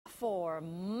for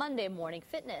Monday Morning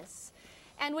Fitness.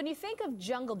 And when you think of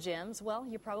jungle gyms, well,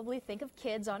 you probably think of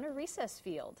kids on a recess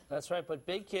field. That's right, but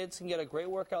big kids can get a great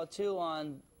workout too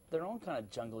on their own kind of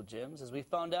jungle gyms, as we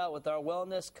found out with our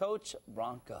wellness coach,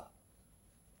 Bronca.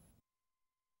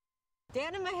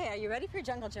 Dan and Mahia, are you ready for your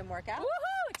jungle gym workout?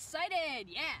 Woohoo! Excited!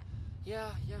 Yeah! Yeah,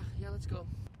 let's go.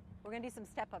 We're going to do some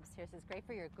step-ups here. This is great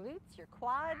for your glutes, your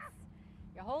quads,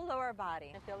 your whole lower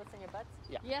body. Feel this in your butts?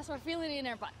 Yeah. Yes, we're feeling it in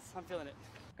our butts. I'm feeling it.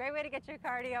 Great way to get your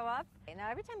cardio up. Okay, now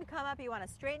every time you come up, you want to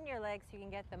straighten your legs so you can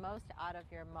get the most out of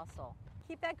your muscle.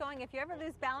 Keep that going. If you ever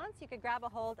lose balance, you could grab a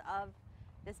hold of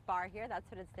this bar here. That's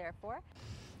what it's there for.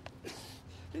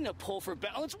 Need to pull for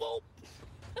balance. Whoa!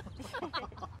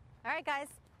 All right, guys,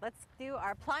 let's do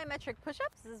our plyometric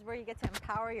push-ups. This is where you get to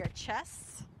empower your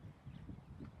chest.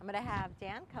 I'm going to have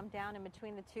Dan come down in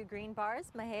between the two green bars.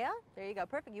 Mahia, there you go.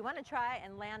 Perfect. You want to try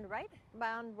and land right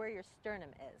around where your sternum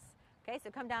is. Okay,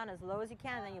 so come down as low as you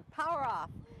can, and then you power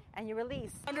off, and you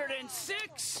release.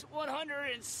 106,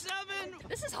 107.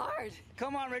 This is hard.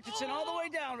 Come on, Richardson, all the way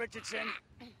down, Richardson.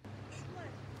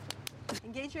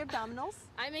 Engage your abdominals.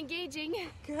 I'm engaging.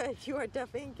 Good, you are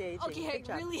definitely engaging. Okay, Good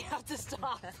job. I really have to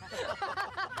stop. All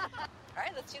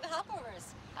right, let's do the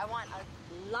hopovers. I want a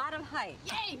lot of height.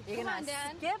 Yay! You're Come gonna on,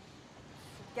 Dan. skip,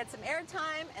 get some air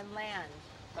time, and land.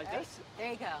 Like Right? this?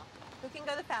 There you go. Who can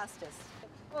go the fastest?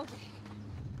 Okay.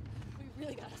 We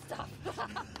really gotta stop.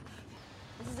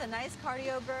 This is a nice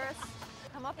cardio burst.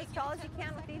 Come up as tall as you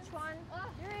can with each one.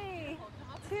 3,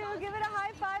 2, give it a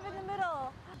high five in the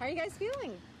middle. How are you guys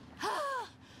feeling?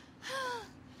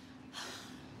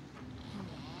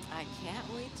 I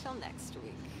can't wait till next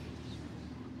week.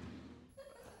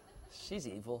 She's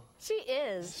evil. She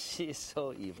is. She's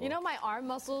so evil. You know, my arm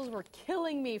muscles were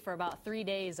killing me for about 3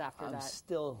 days after I'm that.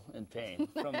 still in pain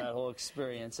from that whole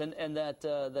experience. And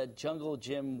that jungle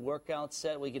gym workout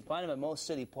set, we can find them at most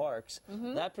city parks.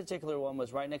 That particular one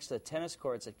was right next to the tennis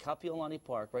courts at Kapiolani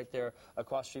Park, right there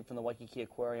across the street from the Waikiki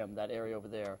Aquarium, that area over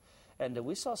there. And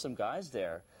we saw some guys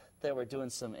there that were doing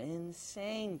some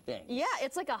insane things. Yeah,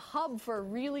 it's like a hub for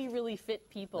really, really fit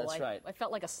people. That's right. I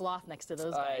felt like a sloth next to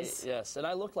those guys. Yes, and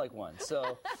I looked like one.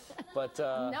 So, but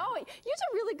No, you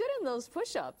are really good in those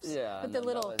push-ups. Yeah, with no, the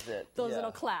little, that was it. those Yeah.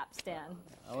 little claps, Dan.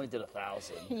 I only did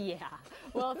 1,000. Yeah.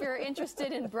 Well, if you're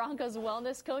interested in Bronca's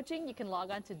wellness coaching, you can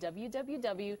log on to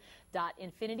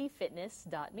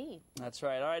www.infinityfitness.me. That's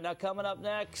right. All right, now coming up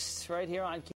next, right here on